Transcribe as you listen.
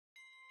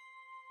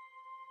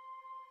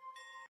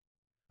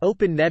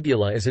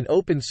OpenNebula is an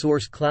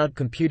open-source cloud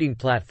computing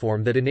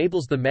platform that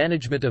enables the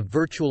management of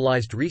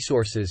virtualized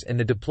resources and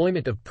the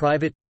deployment of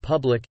private,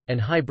 public, and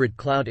hybrid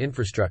cloud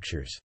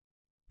infrastructures.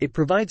 It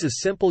provides a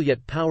simple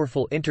yet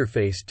powerful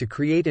interface to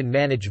create and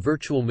manage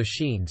virtual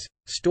machines,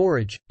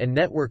 storage, and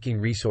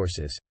networking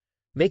resources,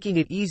 making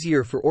it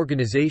easier for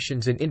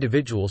organizations and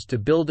individuals to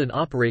build and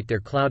operate their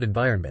cloud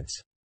environments.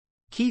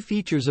 Key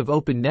features of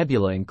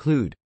OpenNebula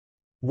include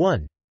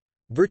 1.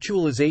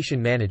 Virtualization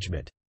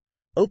Management.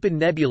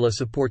 OpenNebula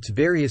supports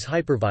various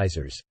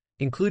hypervisors,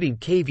 including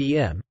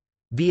KVM,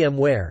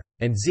 VMware,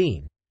 and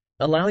Xen,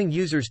 allowing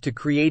users to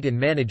create and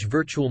manage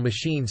virtual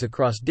machines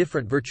across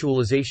different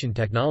virtualization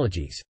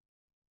technologies.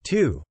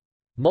 2.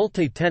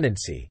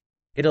 Multi-tenancy.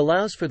 It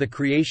allows for the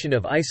creation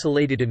of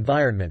isolated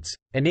environments,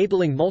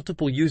 enabling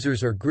multiple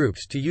users or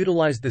groups to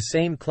utilize the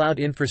same cloud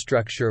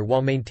infrastructure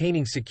while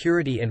maintaining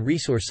security and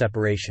resource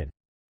separation.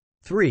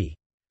 3.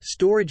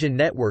 Storage and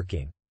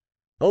networking.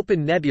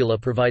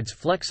 OpenNebula provides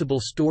flexible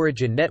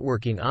storage and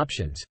networking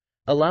options,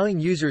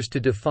 allowing users to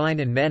define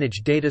and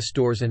manage data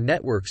stores and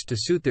networks to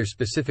suit their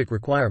specific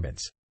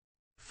requirements.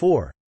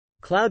 4.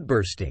 Cloud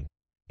bursting.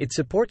 It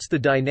supports the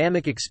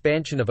dynamic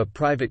expansion of a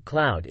private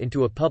cloud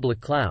into a public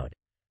cloud,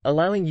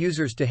 allowing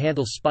users to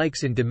handle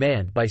spikes in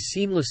demand by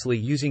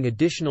seamlessly using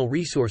additional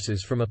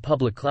resources from a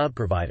public cloud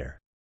provider.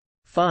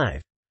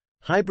 5.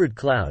 Hybrid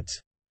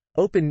clouds.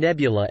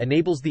 OpenNebula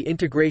enables the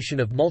integration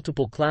of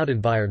multiple cloud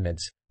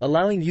environments,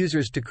 allowing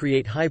users to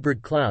create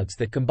hybrid clouds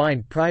that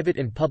combine private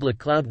and public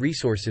cloud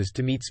resources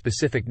to meet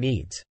specific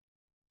needs.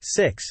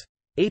 6.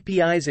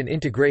 APIs and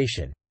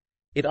integration.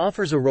 It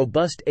offers a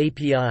robust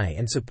API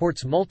and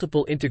supports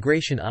multiple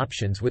integration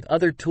options with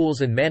other tools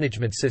and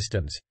management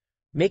systems,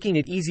 making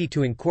it easy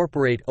to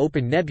incorporate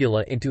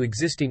OpenNebula into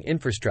existing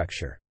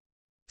infrastructure.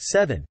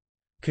 7.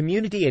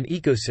 Community and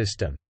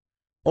ecosystem.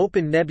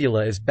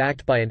 OpenNebula is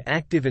backed by an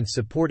active and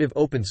supportive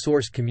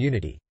open-source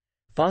community,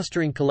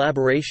 fostering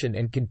collaboration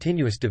and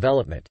continuous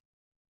development.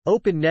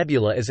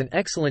 OpenNebula is an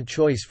excellent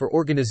choice for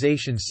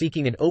organizations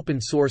seeking an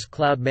open-source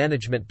cloud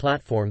management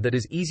platform that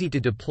is easy to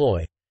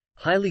deploy,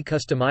 highly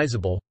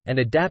customizable, and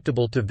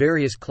adaptable to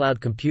various cloud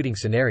computing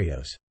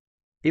scenarios.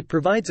 It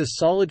provides a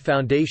solid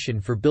foundation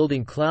for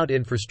building cloud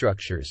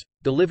infrastructures,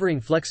 delivering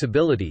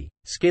flexibility,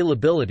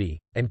 scalability,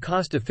 and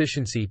cost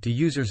efficiency to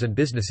users and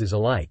businesses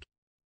alike.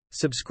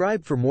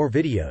 Subscribe for more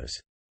videos.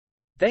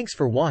 Thanks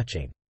for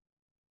watching.